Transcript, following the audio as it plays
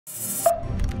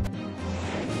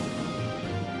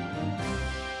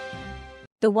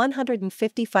The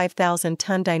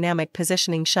 155,000-ton dynamic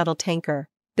positioning shuttle tanker,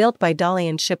 built by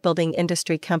Dalian Shipbuilding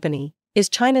Industry Company, is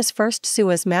China's first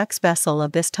Suezmax vessel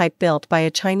of this type built by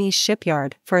a Chinese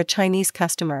shipyard for a Chinese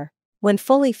customer. When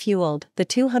fully fueled, the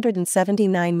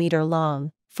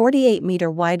 279-meter-long,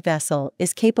 48-meter-wide vessel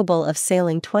is capable of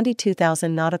sailing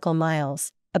 22,000 nautical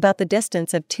miles, about the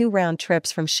distance of 2 round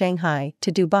trips from Shanghai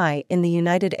to Dubai in the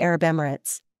United Arab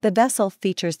Emirates. The vessel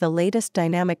features the latest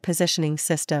dynamic positioning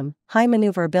system, high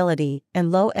maneuverability,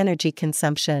 and low energy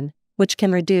consumption, which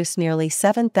can reduce nearly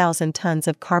 7,000 tons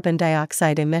of carbon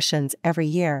dioxide emissions every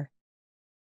year.